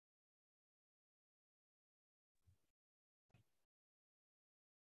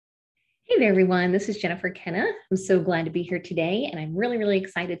Hey there, everyone. This is Jennifer Kenna. I'm so glad to be here today, and I'm really, really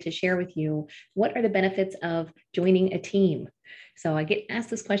excited to share with you what are the benefits of joining a team. So I get asked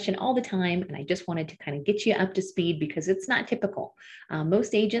this question all the time, and I just wanted to kind of get you up to speed because it's not typical.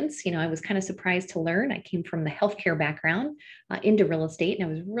 Most agents, I was kind of surprised to learn. I came from the healthcare background into real estate, and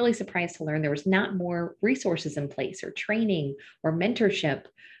I was really surprised to learn there was not more resources in place or training or mentorship.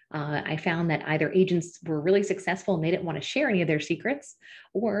 I found that either agents were really successful and they didn't want to share any of their secrets,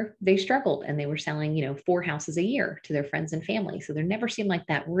 or they struggled and they were selling, 4 houses a year to their friends and family. So there never seemed like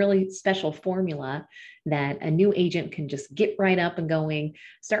that really special formula that a new agent can just get right up and going,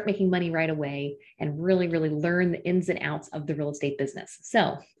 start making money right away, and really, really learn the ins and outs of the real estate business.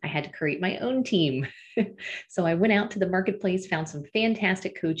 So I had to create my own team. So I went out to the marketplace, found some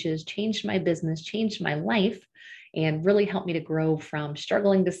fantastic coaches, changed my business, changed my life, and really helped me to grow from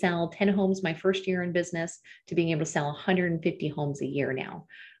struggling to sell 10 homes my first year in business to being able to sell 150 homes a year now,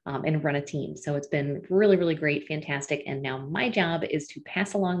 and run a team. So it's been really, really great, fantastic. And now my job is to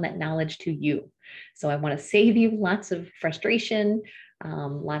pass along that knowledge to you. So I want to save you lots of frustration,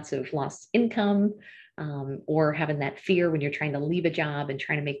 lots of lost income, or having that fear when you're trying to leave a job and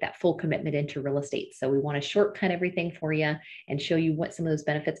trying to make that full commitment into real estate. So we want to shortcut everything for you and show you what some of those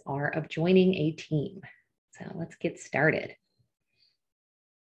benefits are of joining a team. So let's get started.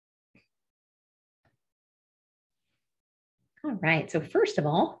 All right. So first of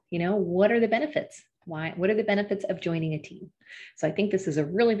all, what are the benefits? What are the benefits of joining a team? So I think this is a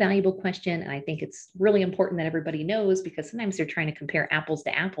really valuable question. And I think it's really important that everybody knows, because sometimes they're trying to compare apples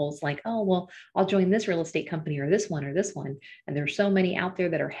to apples, like, oh, well, I'll join this real estate company or this one or this one. And there's so many out there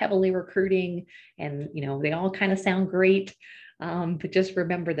that are heavily recruiting, and, they all kind of sound great. But just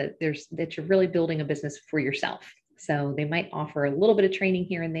remember that you're really building a business for yourself. So they might offer a little bit of training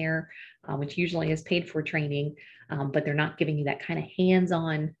here and there, which usually is paid for training, but they're not giving you that kind of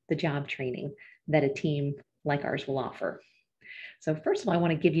hands-on the job training that a team like ours will offer. So first of all, I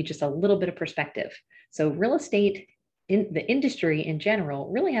want to give you just a little bit of perspective. So real estate, in the industry in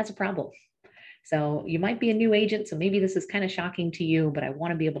general, really has a problem. So you might be a new agent, so maybe this is kind of shocking to you, but I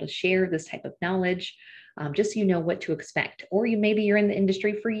want to be able to share this type of knowledge, just so you know what to expect. Or maybe you're in the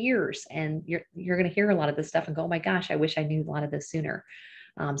industry for years and you're going to hear a lot of this stuff and go, oh my gosh, I wish I knew a lot of this sooner.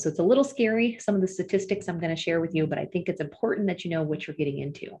 So it's a little scary, some of the statistics I'm going to share with you, but I think it's important that you know what you're getting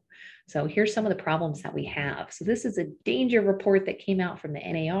into. So here's some of the problems that we have. So this is a danger report that came out from the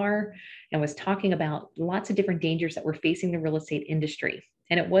NAR and was talking about lots of different dangers that were facing the real estate industry.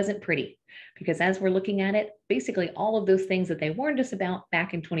 And it wasn't pretty, because as we're looking at it, basically all of those things that they warned us about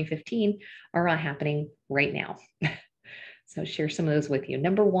back in 2015 are happening right now. So share some of those with you.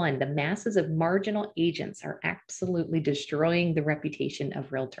 Number one, the masses of marginal agents are absolutely destroying the reputation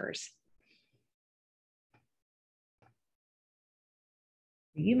of realtors.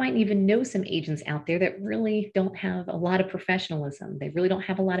 You might even know some agents out there that really don't have a lot of professionalism. They really don't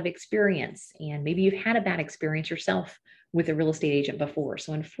have a lot of experience. And maybe you've had a bad experience yourself with a real estate agent before.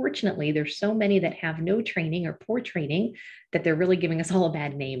 So unfortunately, there's so many that have no training or poor training that they're really giving us all a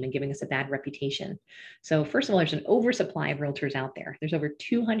bad name and giving us a bad reputation. So first of all, there's an oversupply of realtors out there. There's over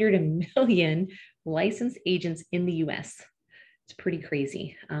 200 million licensed agents in the US. It's pretty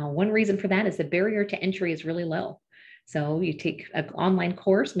crazy. One reason for that is the barrier to entry is really low. So you take an online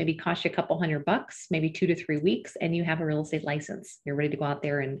course, maybe cost you a couple $100, maybe 2 to 3 weeks, and you have a real estate license. You're ready to go out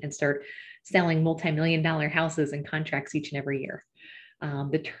there and start selling multi-million-dollar houses and contracts each and every year.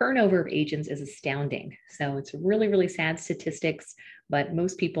 The turnover of agents is astounding. So it's really, really sad statistics, but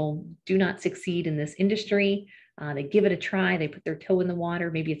most people do not succeed in this industry. They give it a try. They put their toe in the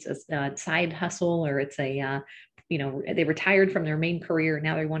water. Maybe it's a side hustle, or it's they retired from their main career and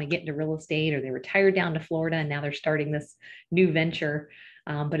now they want to get into real estate, or they retired down to Florida and now they're starting this new venture.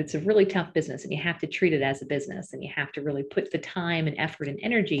 But it's a really tough business, and you have to treat it as a business, and you have to really put the time and effort and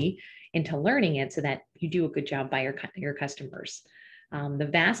energy into learning it so that you do a good job by your customers. The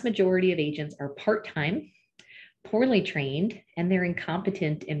vast majority of agents are part-time, poorly trained, and they're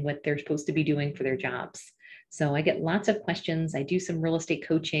incompetent in what they're supposed to be doing for their jobs. So I get lots of questions. I do some real estate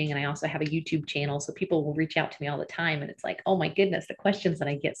coaching, and I also have a YouTube channel. So people will reach out to me all the time, and it's like, oh my goodness, the questions that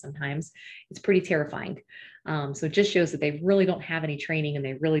I get sometimes, it's pretty terrifying. So it just shows that they really don't have any training, and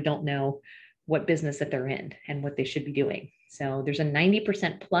they really don't know what business that they're in and what they should be doing. So there's a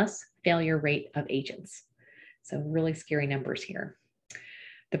 90% plus failure rate of agents. So really scary numbers here.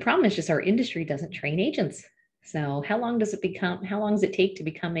 The problem is just our industry doesn't train agents. So how long does it take to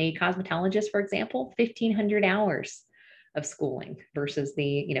become a cosmetologist, for example? 1,500 hours. of schooling versus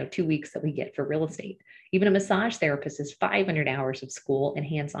the, 2 weeks that we get for real estate. Even a massage therapist is 500 hours of school and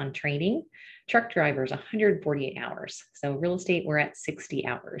hands-on training. Truck drivers, 148 hours. So real estate, we're at 60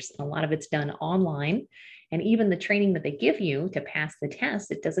 hours. A lot of it's done online. And even the training that they give you to pass the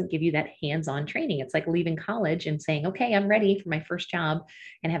test, it doesn't give you that hands-on training. It's like leaving college and saying, okay, I'm ready for my first job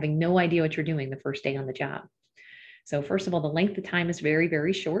and having no idea what you're doing the first day on the job. So first of all, the length of time is very,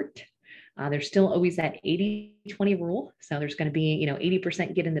 very short. There's still always that 80-20 rule. So there's going to be,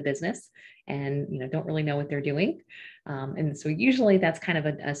 80% get in the business and, don't really know what they're doing. And so usually that's kind of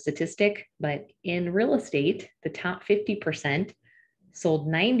a statistic, but in real estate, the top 50% sold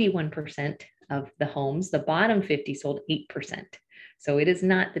 91% of the homes. The bottom 50 sold 8%. So it is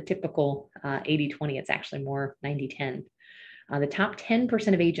not the typical 80-20. It's actually more 90-10. The top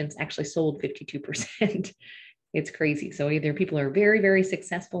 10% of agents actually sold 52%. It's crazy. So either people are very, very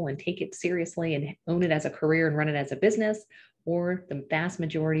successful and take it seriously and own it as a career and run it as a business, or the vast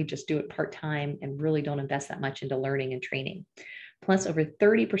majority just do it part-time and really don't invest that much into learning and training. Plus, over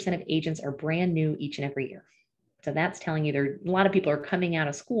 30% of agents are brand new each and every year. So that's telling you a lot of people are coming out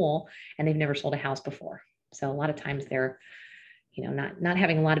of school and they've never sold a house before. So a lot of times they're not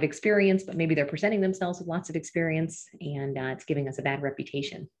having a lot of experience, but maybe they're presenting themselves with lots of experience, and it's giving us a bad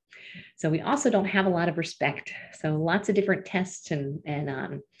reputation. So we also don't have a lot of respect. So lots of different tests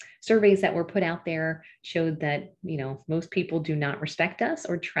and surveys that were put out there showed that, most people do not respect us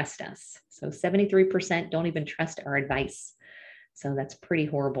or trust us. So 73% don't even trust our advice. So that's pretty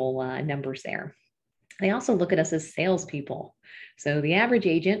horrible numbers there. They also look at us as salespeople. So the average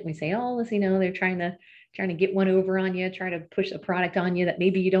agent, we say, oh, they're trying to get one over on you, try to push a product on you that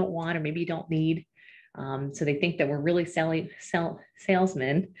maybe you don't want or maybe you don't need. So they think that we're really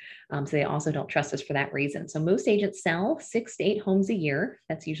salesmen. So they also don't trust us for that reason. So most agents sell 6 to 8 homes a year.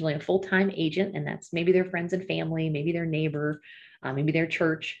 That's usually a full-time agent, and that's maybe their friends and family, maybe their neighbor, maybe their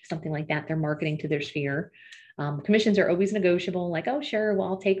church, something like that. They're marketing to their sphere. Commissions are always negotiable, like, oh, sure, well,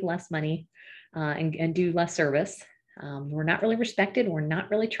 I'll take less money and do less service. We're not really respected. We're not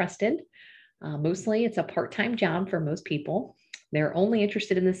really trusted. Mostly it's a part-time job for most people. They're only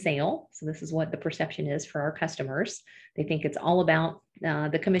interested in the sale. So this is what the perception is for our customers. They think it's all about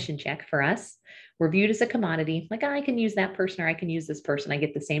the commission check for us. We're viewed as a commodity, like, I can use that person or I can use this person. I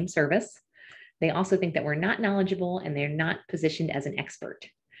get the same service. They also think that we're not knowledgeable and they're not positioned as an expert.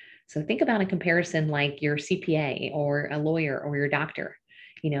 So think about a comparison like your CPA or a lawyer or your doctor.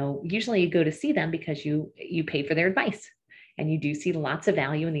 Usually you go to see them because you pay for their advice and you do see lots of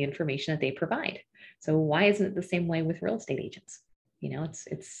value in the information that they provide. So why isn't it the same way with real estate agents?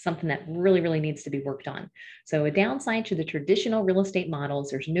 It's something that really, really needs to be worked on. So a downside to the traditional real estate models,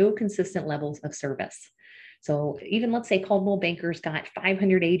 there's no consistent levels of service. So even let's say Coldwell Banker's got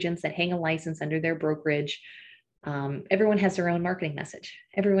 500 agents that hang a license under their brokerage. Everyone has their own marketing message.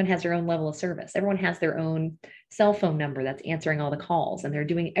 Everyone has their own level of service. Everyone has their own cell phone number that's answering all the calls, and they're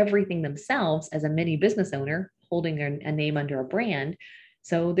doing everything themselves as a mini business owner, holding a name under a brand.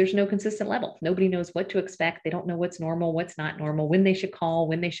 So there's no consistent level. Nobody knows what to expect. They don't know what's normal, what's not normal, when they should call,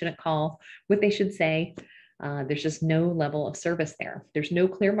 when they shouldn't call, what they should say. There's just no level of service there. There's no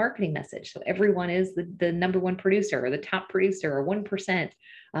clear marketing message. So everyone is the number one producer or the top producer or 1%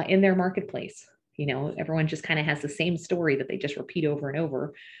 in their marketplace. Everyone just kind of has the same story that they just repeat over and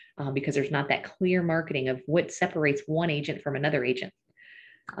over because there's not that clear marketing of what separates one agent from another agent.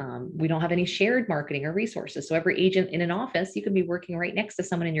 We don't have any shared marketing or resources. So every agent in an office, you could be working right next to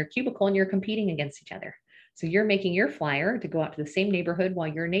someone in your cubicle and you're competing against each other. So you're making your flyer to go out to the same neighborhood while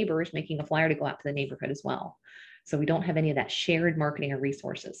your neighbor is making a flyer to go out to the neighborhood as well. So we don't have any of that shared marketing or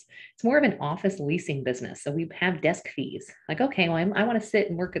resources. It's more of an office leasing business. So we have desk fees. Like, okay, well, I want to sit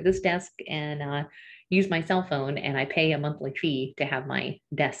and work at this desk and use my cell phone, and I pay a monthly fee to have my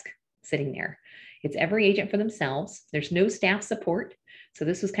desk sitting there. It's every agent for themselves. There's no staff support. So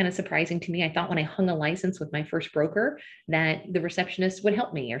this was kind of surprising to me. I thought when I hung a license with my first broker that the receptionist would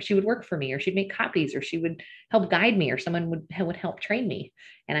help me, or she would work for me, or she'd make copies, or she would help guide me, or someone would help train me.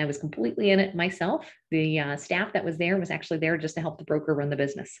 And I was completely in it myself. The staff that was there was actually there just to help the broker run the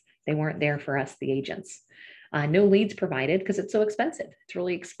business. They weren't there for us, the agents. No leads provided because it's so expensive. It's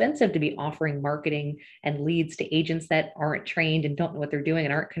really expensive to be offering marketing and leads to agents that aren't trained and don't know what they're doing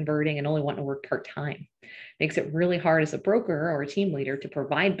and aren't converting and only want to work part-time. Makes it really hard as a broker or a team leader to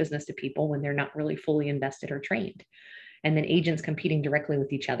provide business to people when they're not really fully invested or trained. And then agents competing directly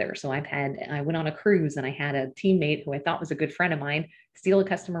with each other. So I went on a cruise and I had a teammate who I thought was a good friend of mine steal a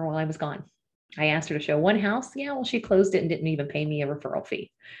customer while I was gone. I asked her to show one house. Yeah, well, she closed it and didn't even pay me a referral fee.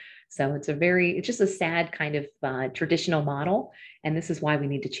 So it's just a sad kind of traditional model. And this is why we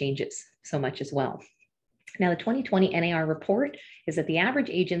need to change it so much as well. Now, the 2020 NAR report is that the average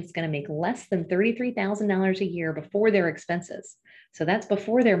agent's going to make less than $33,000 a year before their expenses. So that's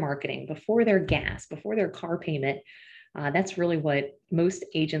before their marketing, before their gas, before their car payment. That's really what most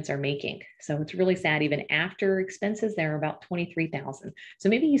agents are making. So it's really sad. Even after expenses, they're about 23,000. So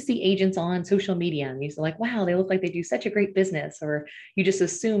maybe you see agents on social media and you're like, wow, they look like they do such a great business. Or you just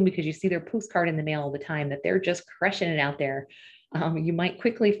assume because you see their postcard in the mail all the time that they're just crushing it out there. You might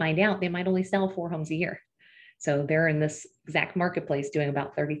quickly find out they might only sell 4 homes a year. So they're in this exact marketplace doing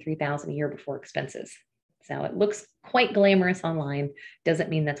about 33,000 a year before expenses. So it looks quite glamorous online. Doesn't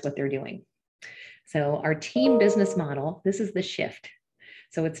mean that's what they're doing. So our team business model, this is the shift.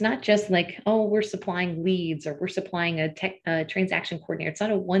 So it's not just like, oh, we're supplying leads or we're supplying a transaction coordinator. It's not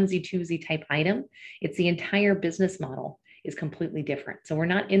a onesie twosie type item. It's the entire business model is completely different. So we're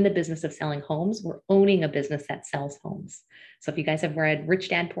not in the business of selling homes. We're owning a business that sells homes. So if you guys have read Rich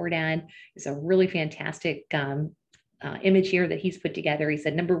Dad, Poor Dad, it's a really fantastic image here that he's put together. He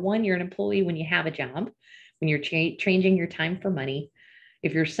said, number one, you're an employee when you have a job, when you're changing your time for money.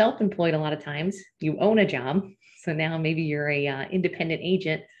 If you're self-employed, a lot of times you own a job. So now maybe you're a independent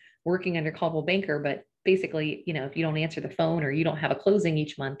agent working under Coldwell Banker, but basically, if you don't answer the phone or you don't have a closing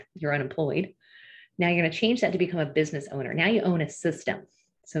each month, you're unemployed. Now you're going to change that to become a business owner. Now you own a system.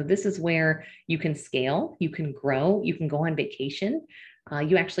 So this is where you can scale, you can grow, you can go on vacation.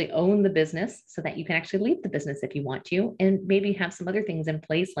 You actually own the business so that you can actually leave the business if you want to, and maybe have some other things in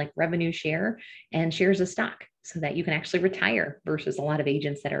place like revenue share and shares of stock so that you can actually retire versus a lot of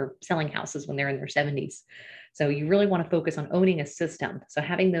agents that are selling houses when they're in their 70s. So you really want to focus on owning a system. So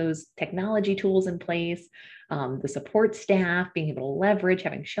having those technology tools in place, the support staff, being able to leverage,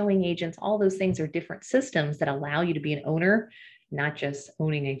 having showing agents, all those things are different systems that allow you to be an owner, not just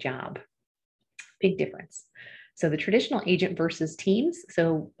owning a job. Big difference. So the traditional agent versus teams.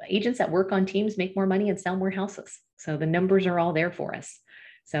 So agents that work on teams make more money and sell more houses. So the numbers are all there for us.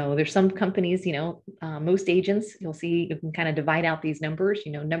 So there's some companies, most agents, you'll see, you can kind of divide out these numbers,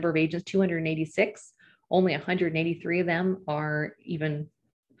 number of agents, 286, only 183 of them are even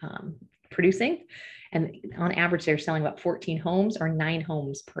producing. And on average, they're selling about 14 homes or 9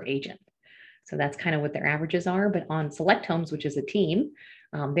 homes per agent. So that's kind of what their averages are. But on Select Homes, which is a team,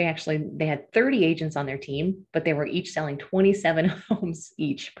 they had 30 agents on their team, but they were each selling 27 homes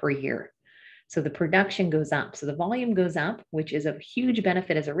each per year. So the production goes up. So the volume goes up, which is a huge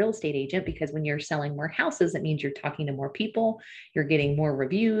benefit as a real estate agent, because when you're selling more houses, it means you're talking to more people, you're getting more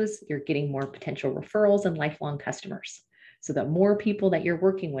reviews, you're getting more potential referrals and lifelong customers. So the more people that you're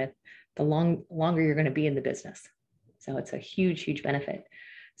working with, the longer you're going to be in the business. So it's a huge, huge benefit.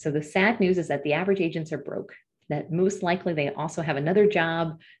 So the sad news is that the average agents are broke, that most likely they also have another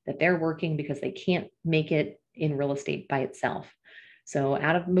job that they're working because they can't make it in real estate by itself. So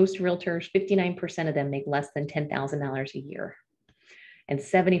out of most realtors, 59% of them make less than $10,000 a year, and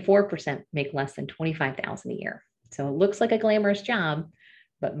 74% make less than $25,000 a year. So it looks like a glamorous job,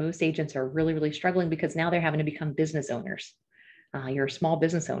 but most agents are really, really struggling because now they're having to become business owners. You're a small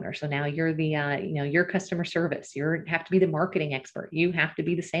business owner. So now you're your customer service. You have to be the marketing expert. You have to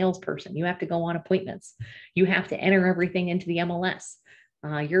be the salesperson. You have to go on appointments. You have to enter everything into the MLS.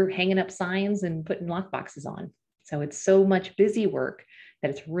 You're hanging up signs and putting lock boxes on. So it's so much busy work that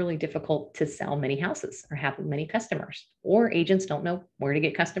it's really difficult to sell many houses or have many customers, or agents don't know where to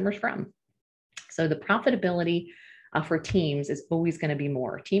get customers from. So the profitability for teams is always going to be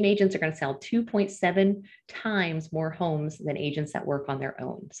more. Team agents are going to sell 2.7 times more homes than agents that work on their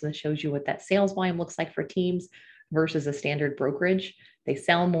own. So this shows you what that sales volume looks like for teams versus a standard brokerage. They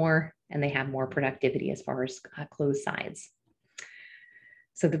sell more and they have more productivity as far as closed sides.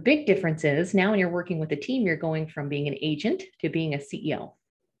 So the big difference is now when you're working with a team, you're going from being an agent to being a CEO,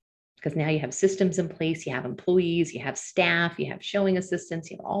 because now you have systems in place, you have employees, you have staff, you have showing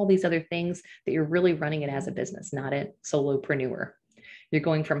assistants, you have all these other things that you're really running it as a business, not a solopreneur. You're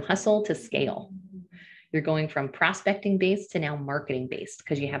going from hustle to scale. You're going from prospecting based to now marketing based,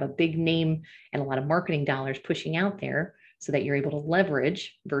 because you have a big name and a lot of marketing dollars pushing out there so that you're able to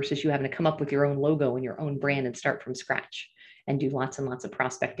leverage versus you having to come up with your own logo and your own brand and start from scratch and do lots and lots of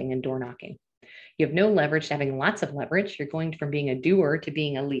prospecting and door knocking. You have no leverage to having lots of leverage. You're going from being a doer to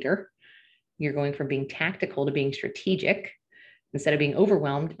being a leader. You're going from being tactical to being strategic. Instead of being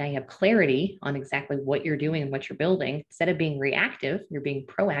overwhelmed, now you have clarity on exactly what you're doing and what you're building. Instead of being reactive, you're being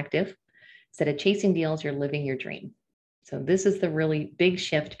proactive. Instead of chasing deals, you're living your dream. So this is the really big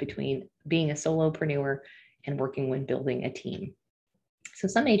shift between being a solopreneur and working when building a team. So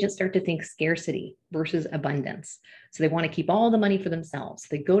some agents start to think scarcity versus abundance. So they want to keep all the money for themselves.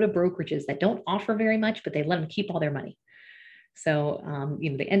 They go to brokerages that don't offer very much, but they let them keep all their money. So,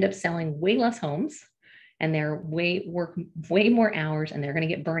 they end up selling way less homes and they're work way more hours, and they're going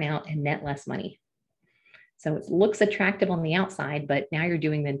to get burnout and net less money. So it looks attractive on the outside, but now you're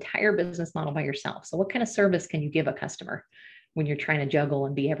doing the entire business model by yourself. So what kind of service can you give a customer when you're trying to juggle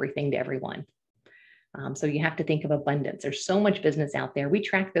and be everything to everyone? So you have to think of abundance. There's so much business out there. We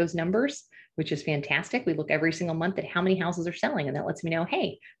track those numbers, which is fantastic. We look every single month at how many houses are selling, and that lets me know,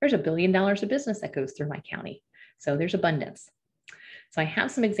 hey, there's $1 billion of business that goes through my county. So there's abundance. So I have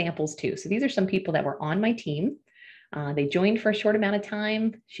some examples too. So these are some people that were on my team. They joined for a short amount of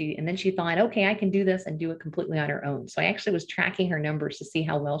time. And then she thought, okay, I can do this and do it completely on her own. So I actually was tracking her numbers to see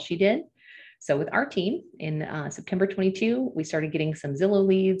how well she did. So with our team in September 22, we started getting some Zillow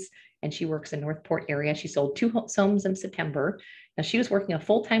leads, and she works in Northport area. She sold 2 homes in September. Now she was working a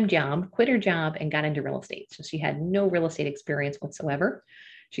full-time job, quit her job, and got into real estate. So she had no real estate experience whatsoever.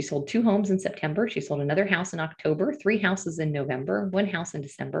 She sold 2 homes in September. She sold another house in October, 3 houses in November, 1 house in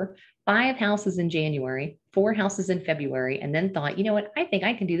December, 5 houses in January, 4 houses in February, and then thought, you know what, I think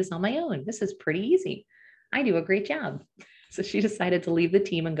I can do this on my own. This is pretty easy. I do a great job. So she decided to leave the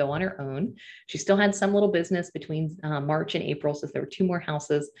team and go on her own. She still had some little business between March and April. So there were 2 more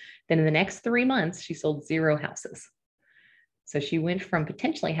houses. Then in the next 3 months, she sold 0 houses. So she went from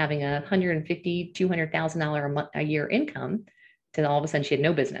potentially having a $150,000, $200,000 a year income to all of a sudden she had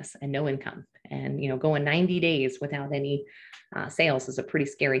no business and no income. And, going 90 days without any sales is a pretty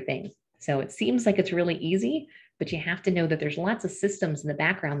scary thing. So it seems like it's really easy, but you have to know that there's lots of systems in the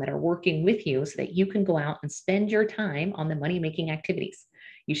background that are working with you so that you can go out and spend your time on the money-making activities.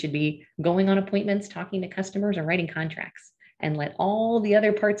 You should be going on appointments, talking to customers, and writing contracts, and let all the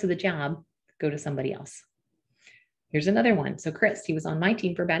other parts of the job go to somebody else. Here's another one. So Chris, he was on my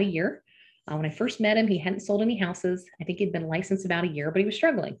team for about a year. When I first met him, he hadn't sold any houses. I think he'd been licensed about a year, but he was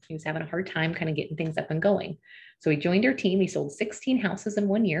struggling. He was having a hard time kind of getting things up and going. So he joined our team. He sold 16 houses in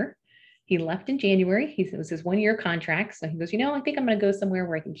 1 year. He left in January. It was his 1-year contract. So he goes, I think I'm going to go somewhere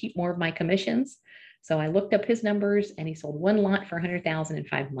where I can keep more of my commissions. So I looked up his numbers, and he sold 1 lot for $100,000 in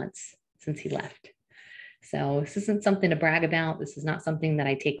 5 months since he left. So this isn't something to brag about. This is not something that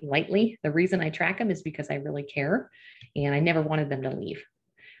I take lightly. The reason I track them is because I really care, and I never wanted them to leave.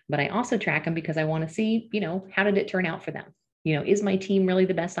 But I also track them because I want to see, how did it turn out for them? Is my team really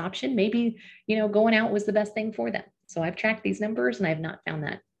the best option? Maybe, going out was the best thing for them. So I've tracked these numbers, and I've not found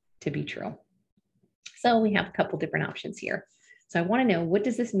that to be true. So we have a couple different options here. So I want to know, what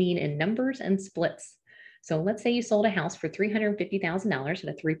does this mean in numbers and splits? So let's say you sold a house for $350,000 at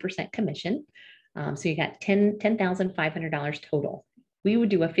a 3% commission. So you got $10,500 total. We would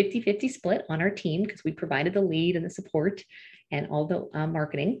do a 50-50 split on our team because we provided the lead and the support and all the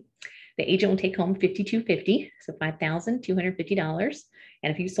marketing. The agent will take home $5,250, so $5,250.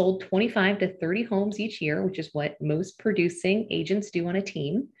 And if you sold 25 to 30 homes each year, which is what most producing agents do on a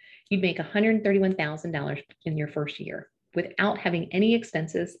team, you'd make $131,000 in your first year without having any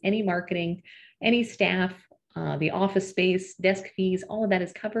expenses, any marketing, any staff, the office space, desk fees. All of that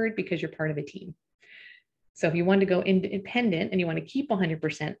is covered because you're part of a team. So if you want to go independent and you want to keep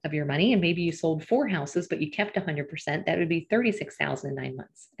 100% of your money, and maybe you sold 4 houses, but you kept 100%, that would be $36,000 in 9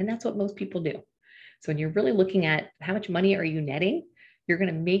 months. And that's what most people do. So when you're really looking at how much money are you netting, you're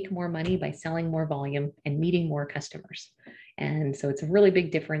going to make more money by selling more volume and meeting more customers. And so it's a really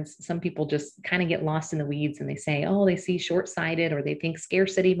big difference. Some people just kind of get lost in the weeds, and they say, oh, they see short-sighted, or they think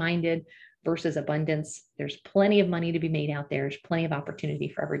scarcity-minded versus abundance. There's plenty of money to be made out there. There's plenty of opportunity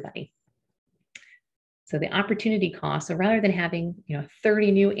for everybody. So the opportunity cost, so rather than having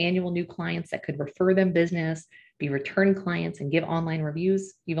 30 new clients that could refer them business, be return clients, and give online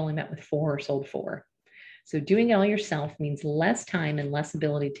reviews, you've only met with 4 or sold 4. So doing it all yourself means less time and less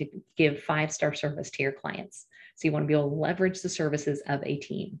ability to give 5-star service to your clients. So you want to be able to leverage the services of a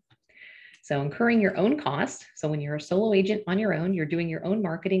team. So incurring your own cost. So when you're a solo agent on your own, you're doing your own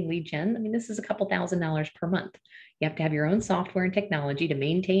marketing, lead gen. This is a couple $1,000s per month. You have to have your own software and technology to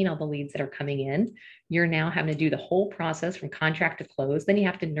maintain all the leads that are coming in. You're now having to do the whole process from contract to close. Then you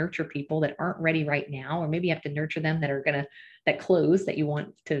have to nurture people that aren't ready right now, or maybe you have to nurture them that close, that you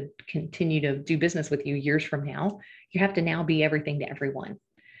want to continue to do business with you years from now. You have to now be everything to everyone.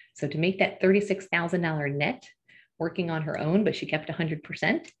 So to make that $36,000 net working on her own, but she kept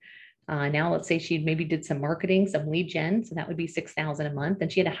 100%. Now let's say she maybe did some marketing, some lead gen. So that would be $6,000 a month. And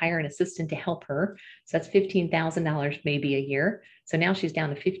she had to hire an assistant to help her. So that's $15,000 maybe a year. So now she's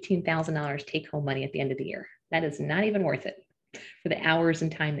down to $15,000 take home money at the end of the year. That is not even worth it for the hours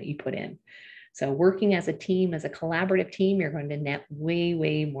and time that you put in. So working as a team, as a collaborative team, you're going to net way,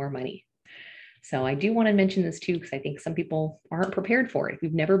 way more money. So I do want to mention this too, because I think some people aren't prepared for it. If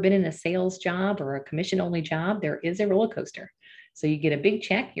you've never been in a sales job or a commission only job, there is a roller coaster. So you get a big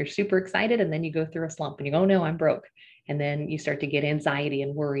check, you're super excited, and then you go through a slump and you go, oh no, I'm broke. And then you start to get anxiety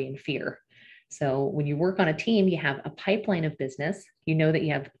and worry and fear. So when you work on a team, you have a pipeline of business. You know that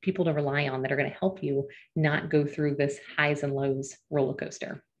you have people to rely on that are going to help you not go through this highs and lows roller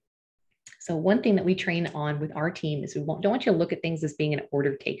coaster. So one thing that we train on with our team is don't want you to look at things as being an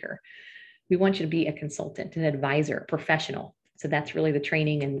order taker. We want you to be a consultant, an advisor, a professional. So that's really the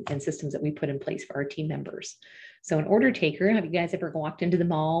training and systems that we put in place for our team members. So an order taker, have you guys ever walked into the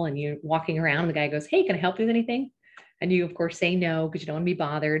mall and you're walking around and the guy goes, hey, can I help you with anything? And you, of course, say no because you don't want to be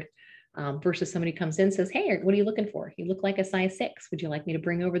bothered. Versus somebody comes in and says, hey, what are you looking for? You look like a size 6. Would you like me to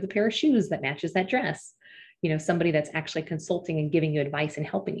bring over the pair of shoes that matches that dress? Somebody that's actually consulting and giving you advice and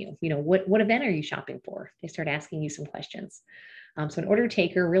helping you. What event are you shopping for? They start asking you some questions. So an order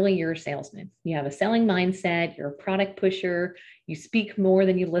taker, really you're a salesman. You have a selling mindset, you're a product pusher, you speak more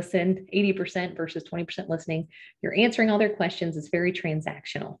than you listen, 80% versus 20% listening. You're answering all their questions. It's very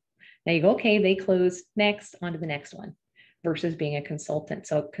transactional. Now you go, okay, they close, next, on to the next one, versus being a consultant.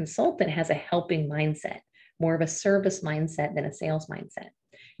 So a consultant has a helping mindset, more of a service mindset than a sales mindset.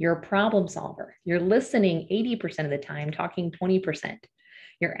 You're a problem solver. You're listening 80% of the time, talking 20%.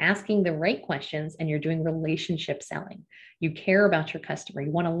 You're asking the right questions and you're doing relationship selling. You care about your customer. You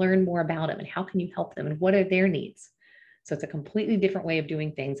want to learn more about them and how can you help them and what are their needs? So it's a completely different way of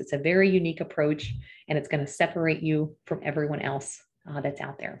doing things. It's a very unique approach and it's going to separate you from everyone else that's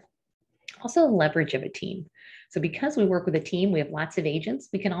out there. Also, leverage of a team. So because we work with a team, we have lots of agents.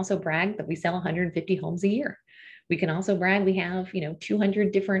 We can also brag that we sell 150 homes a year. We can also brag we have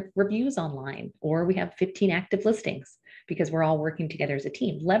 200 different reviews online, or we have 15 active listings, because we're all working together as a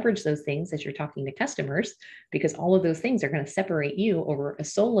team. Leverage those things as you're talking to customers, because all of those things are going to separate you over a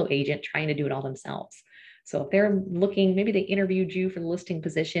solo agent trying to do it all themselves. So if they're looking, maybe they interviewed you for the listing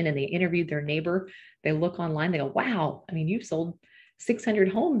position and they interviewed their neighbor, they look online, they go, wow, you've sold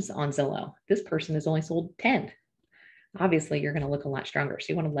 600 homes on Zillow. This person has only sold 10. Obviously, you're going to look a lot stronger. So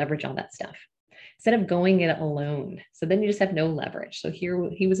you want to leverage all that stuff instead of going it alone. So then you just have no leverage. So here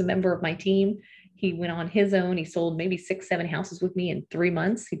he was a member of my team. He went on his own. He sold maybe 6, 7 houses with me in 3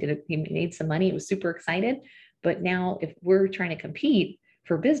 months. He made some money. He was super excited. But now if we're trying to compete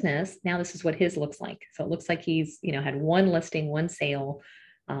for business, now this is what his looks like. So it looks like he's, had one listing, one sale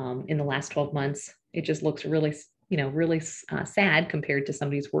in the last 12 months. It just looks really, sad compared to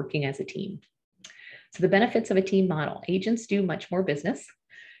somebody who's working as a team. So the benefits of a team model: agents do much more business.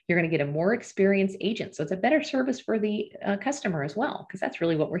 You're going to get a more experienced agent. So it's a better service for the customer as well, because that's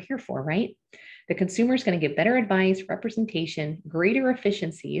really what we're here for, right? The consumer is going to get better advice, representation, greater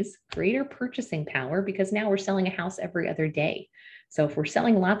efficiencies, greater purchasing power, because now we're selling a house every other day. So if we're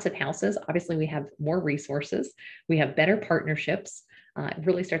selling lots of houses, obviously we have more resources, we have better partnerships. It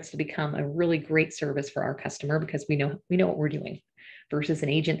really starts to become a really great service for our customer, because we know what we're doing, versus an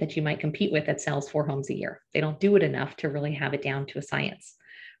agent that you might compete with that sells 4 homes a year. They don't do it enough to really have it down to a science.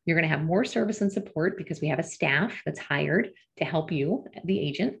 You're going to have more service and support because we have a staff that's hired to help you, the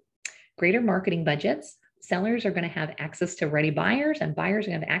agent. Greater marketing budgets. Sellers are going to have access to ready buyers, and buyers are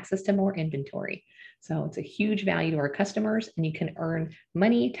going to have access to more inventory. So it's a huge value to our customers, and you can earn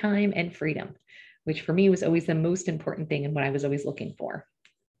money, time, and freedom, which for me was always the most important thing and what I was always looking for.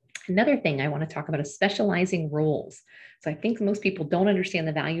 Another thing I want to talk about is specializing roles. So I think most people don't understand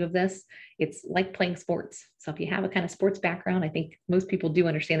the value of this. It's like playing sports. So if you have a kind of sports background, I think most people do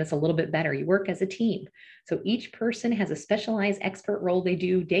understand this a little bit better. You work as a team. So each person has a specialized expert role they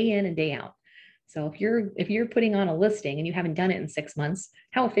do day in and day out. So if you're putting on a listing and you haven't done it in 6 months,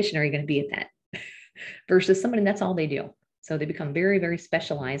 how efficient are you going to be at that? Versus somebody that's all they do. So they become very, very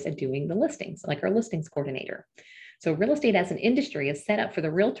specialized at doing the listings, like our listings coordinator. So real estate as an industry is set up for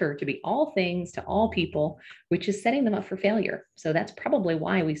the realtor to be all things to all people, which is setting them up for failure. So that's probably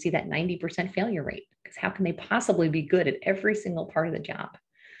why we see that 90% failure rate, because how can they possibly be good at every single part of the job?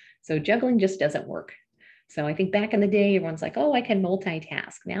 So juggling just doesn't work. So I think back in the day, everyone's like, oh, I can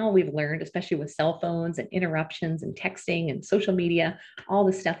multitask. Now we've learned, especially with cell phones and interruptions and texting and social media, all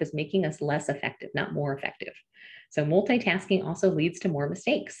this stuff is making us less effective, not more effective. So multitasking also leads to more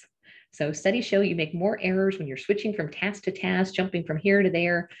mistakes. So studies show you make more errors when you're switching from task to task, jumping from here to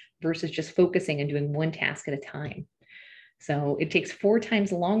there, versus just focusing and doing one task at a time. So it takes 4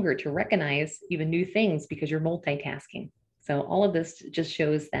 times longer to recognize even new things because you're multitasking. So all of this just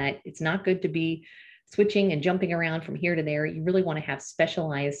shows that it's not good to be switching and jumping around from here to there. You really want to have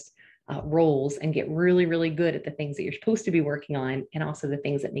specialized roles and get really, really good at the things that you're supposed to be working on, and also the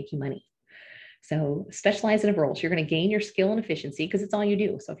things that make you money. So specialize in roles. You're going to gain your skill and efficiency because it's all you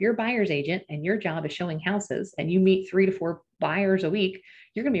do. So if you're a buyer's agent and your job is showing houses and you meet 3 to 4 buyers a week,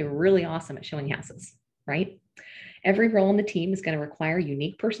 you're going to be really awesome at showing houses, right? Every role in the team is going to require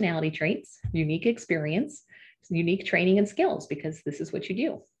unique personality traits, unique experience, unique training and skills, because this is what you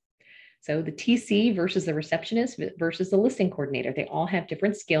do. So the TC versus the receptionist versus the listing coordinator, they all have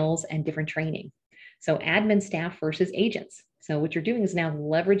different skills and different training. So admin staff versus agents. So what you're doing is now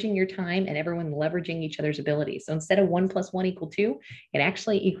leveraging your time and everyone leveraging each other's abilities. So instead of 1 + 1 = 2, it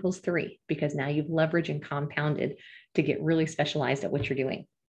actually equals 3, because now you've leveraged and compounded to get really specialized at what you're doing.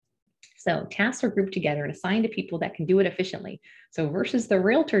 So tasks are grouped together and assigned to people that can do it efficiently. So versus the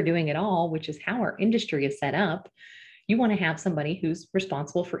realtor doing it all, which is how our industry is set up, you want to have somebody who's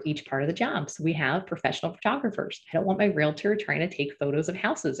responsible for each part of the job. So we have professional photographers. I don't want my realtor trying to take photos of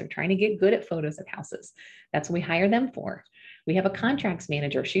houses or trying to get good at photos of houses. That's what we hire them for. We have a contracts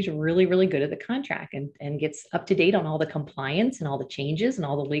manager. She's really, really good at the contract and gets up to date on all the compliance and all the changes and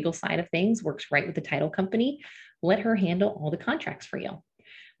all the legal side of things, works right with the title company. Let her handle all the contracts for you.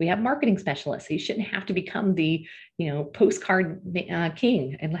 We have marketing specialists. You shouldn't have to become the, postcard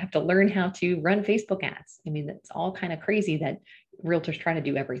king and have to learn how to run Facebook ads. I mean, it's all kind of crazy that realtors try to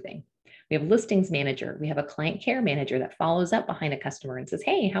do everything. We have listings manager. We have a client care manager that follows up behind a customer and says,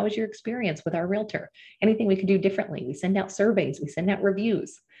 hey, how was your experience with our realtor? Anything we could do differently? We send out surveys, we send out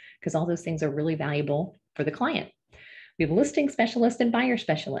reviews, because all those things are really valuable for the client. We have listing specialists and buyer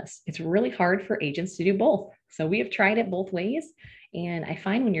specialists. It's really hard for agents to do both. So we have tried it both ways. And I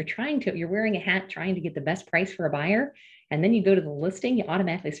find when you're wearing a hat trying to get the best price for a buyer, and then you go to the listing, you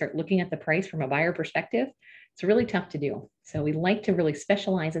automatically start looking at the price from a buyer perspective. It's really tough to do. So we like to really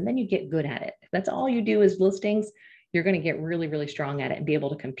specialize, and then you get good at it. If that's all you do is listings, you're going to get really, really strong at it and be able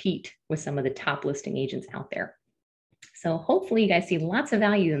to compete with some of the top listing agents out there. So hopefully you guys see lots of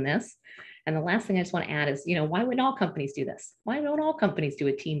value in this. And the last thing I just want to add is, why wouldn't all companies do this? Why don't all companies do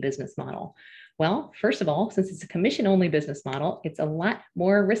a team business model? Well, first of all, since it's a commission-only business model, it's a lot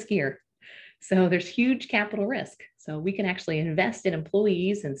more riskier. So there's huge capital risk. So we can actually invest in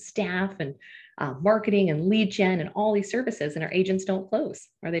employees and staff and marketing and lead gen and all these services, and our agents don't close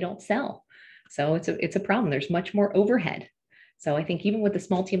or they don't sell. So it's a problem. There's much more overhead. So I think even with a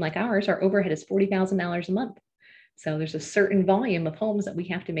small team like ours, our overhead is $40,000 a month. So there's a certain volume of homes that we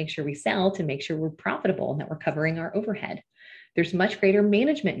have to make sure we sell to make sure we're profitable and that we're covering our overhead. There's much greater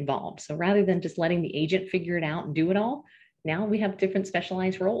management involved. So rather than just letting the agent figure it out and do it all, now we have different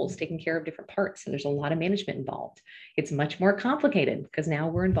specialized roles taking care of different parts. So there's a lot of management involved. It's much more complicated because now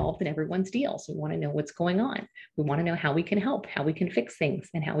we're involved in everyone's deal. So we want to know what's going on. We want to know how we can help, how we can fix things,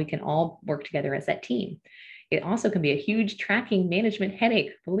 and how we can all work together as that team. It also can be a huge tracking management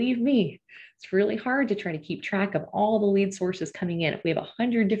headache. Believe me, it's really hard to try to keep track of all the lead sources coming in. If we have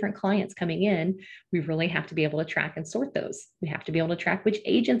 100 different clients coming in, we really have to be able to track and sort those. We have to be able to track which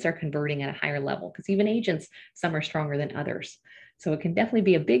agents are converting at a higher level, because even agents, some are stronger than others. So it can definitely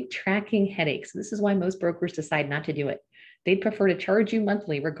be a big tracking headache. So this is why most brokers decide not to do it. They'd prefer to charge you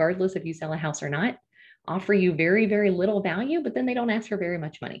monthly, regardless if you sell a house or not, offer you very, very little value, but then they don't ask for very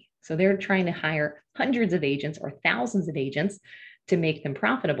much money. So they're trying to hire hundreds of agents or thousands of agents to make them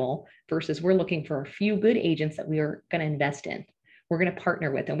profitable, versus we're looking for a few good agents that we are going to invest in. We're going to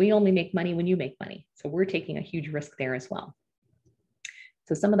partner with, and we only make money when you make money. So we're taking a huge risk there as well.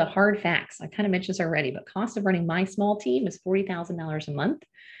 So some of the hard facts, I kind of mentioned this already, but cost of running my small team is $40,000 a month.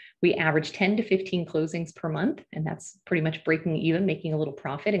 We average 10 to 15 closings per month, and that's pretty much breaking even, making a little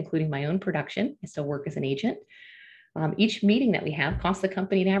profit, including my own production. I still work as an agent. Each meeting that we have costs the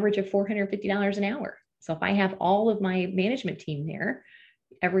company an average of $450 an hour. So if I have all of my management team there,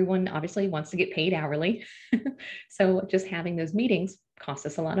 everyone obviously wants to get paid hourly. So just having those meetings costs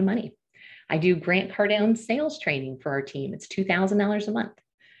us a lot of money. I do Grant Cardone sales training for our team. It's $2,000 a month.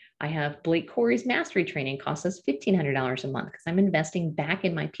 I have Blake Corey's mastery training, costs us $1,500 a month, because I'm investing back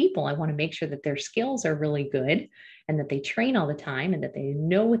in my people. I want to make sure that their skills are really good and that they train all the time and that they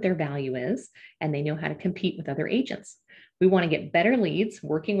know what their value is and they know how to compete with other agents. We want to get better leads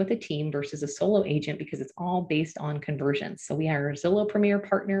working with a team versus a solo agent, because it's all based on conversions. So we are a Zillow Premier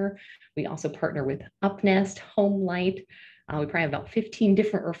partner. We also partner with UpNest, HomeLight. We probably have about 15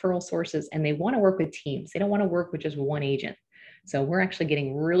 different referral sources, and they want to work with teams. They don't want to work with just one agent. So we're actually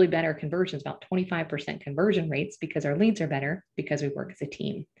getting really better conversions, about 25% conversion rates, because our leads are better because we work as a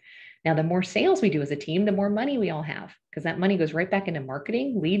team. Now, the more sales we do as a team, the more money we all have, because that money goes right back into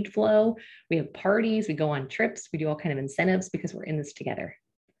marketing, lead flow. We have parties, we go on trips, we do all kinds of incentives because we're in this together.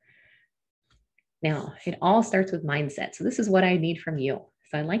 Now, it all starts with mindset. So this is what I need from you.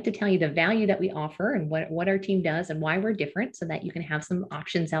 So I'd like to tell you the value that we offer and what our team does and why we're different so that you can have some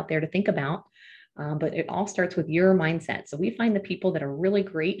options out there to think about. But it all starts with your mindset. So we find the people that are really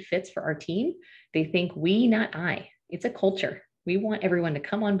great fits for our team. They think we, not I. It's a culture. We want everyone to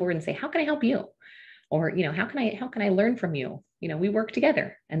come on board and say, how can I help you? Or, how can I learn from you? We work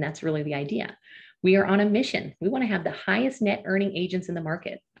together, and that's really the idea. We are on a mission. We want to have the highest net earning agents in the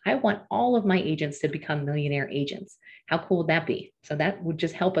market. I want all of my agents to become millionaire agents. How cool would that be? So that would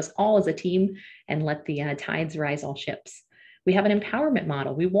just help us all as a team and let the tides rise all ships. We have an empowerment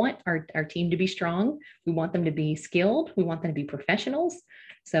model. We want our team to be strong. We want them to be skilled. We want them to be professionals.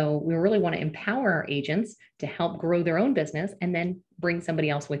 So we really want to empower our agents to help grow their own business and then bring somebody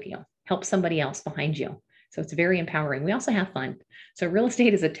else with you, help somebody else behind you. So it's very empowering. We also have fun. So real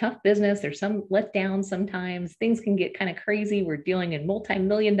estate is a tough business. There's some letdowns sometimes. Things can get kind of crazy. We're dealing in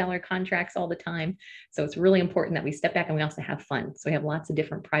multi-million-dollar contracts all the time. So it's really important that we step back and we also have fun. So we have lots of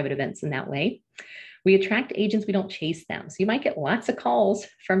different private events in that way. We attract agents, we don't chase them. So you might get lots of calls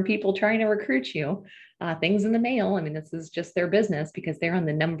from people trying to recruit you, things in the mail. I mean, this is just their business because they're on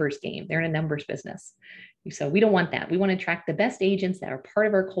the numbers game. They're in a numbers business. So we don't want that. We want to attract the best agents that are part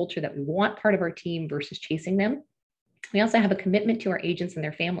of our culture, that we want part of our team versus chasing them. We also have a commitment to our agents and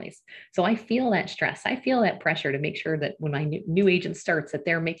their families. So I feel that stress. I feel that pressure to make sure that when my new agent starts, that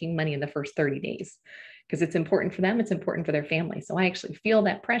they're making money in the first 30 days. Because it's important for them, it's important for their family. So I actually feel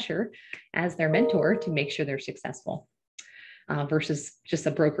that pressure as their mentor to make sure they're successful versus just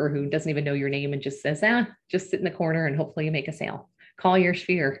a broker who doesn't even know your name and just says, just sit in the corner and hopefully you make a sale. Call your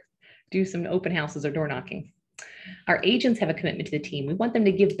sphere, do some open houses or door knocking. Our agents have a commitment to the team. We want them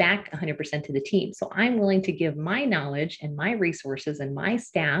to give back 100% to the team. So I'm willing to give my knowledge and my resources and my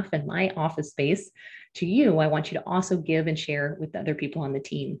staff and my office space to you. I want you to also give and share with the other people on the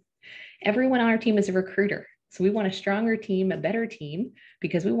team. Everyone on our team is a recruiter. So we want a stronger team, a better team,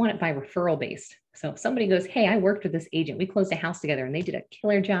 because we want it by referral based. So if somebody goes, hey, I worked with this agent, we closed a house together and they did a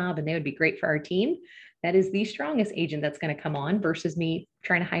killer job and they would be great for our team, that is the strongest agent that's going to come on versus me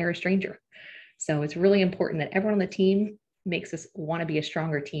trying to hire a stranger. So it's really important that everyone on the team makes us want to be a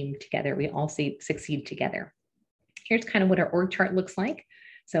stronger team together. We all succeed together. Here's kind of what our org chart looks like.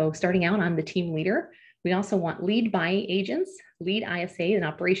 So starting out, I'm the team leader. We also want lead buy agents, lead ISA, and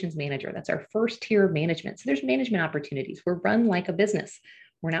operations manager. That's our first tier of management. So there's management opportunities. We're run like a business.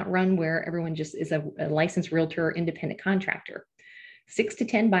 We're not run where everyone just is a licensed realtor or independent contractor. 6 to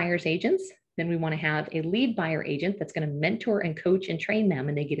 10 buyers agents. Then we want to have a lead buyer agent that's going to mentor and coach and train them,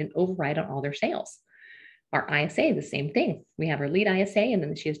 and they get an override on all their sales. Our ISA, the same thing. We have our lead ISA, and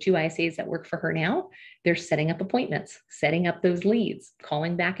then she has 2 ISAs that work for her now. They're setting up appointments, setting up those leads,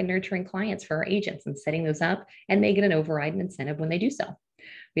 calling back and nurturing clients for our agents and setting those up, and they get an override and incentive when they do so.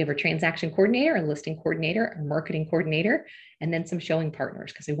 We have our transaction coordinator, a listing coordinator, a marketing coordinator, and then some showing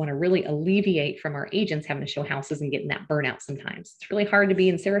partners because we want to really alleviate from our agents having to show houses and getting that burnout sometimes. It's really hard to be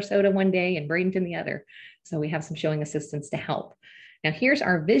in Sarasota one day and Bradenton the other. So we have some showing assistants to help. Now here's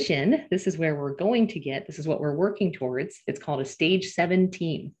our vision. This is where we're going to get, this is what we're working towards. It's called a stage 7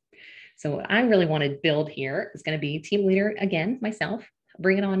 team. So what I really want to build here is going to be team leader, again, myself,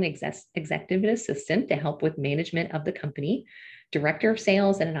 bringing on an executive assistant to help with management of the company, director of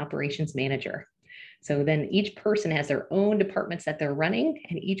sales, and an operations manager. So then each person has their own departments that they're running,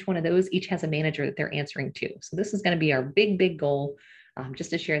 and each one of those, each has a manager that they're answering to. So this is going to be our big, big goal.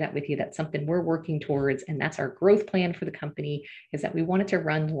 Just to share that with you, that's something we're working towards. And that's our growth plan for the company, is that we want it to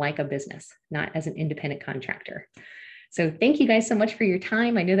run like a business, not as an independent contractor. So thank you guys so much for your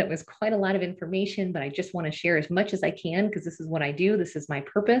time. I know that was quite a lot of information, but I just want to share as much as I can because this is what I do. This is my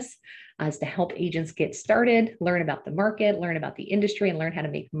purpose, is to help agents get started, learn about the market, learn about the industry, and learn how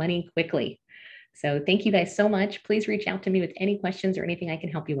to make money quickly. So thank you guys so much. Please reach out to me with any questions or anything I can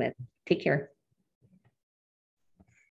help you with. Take care.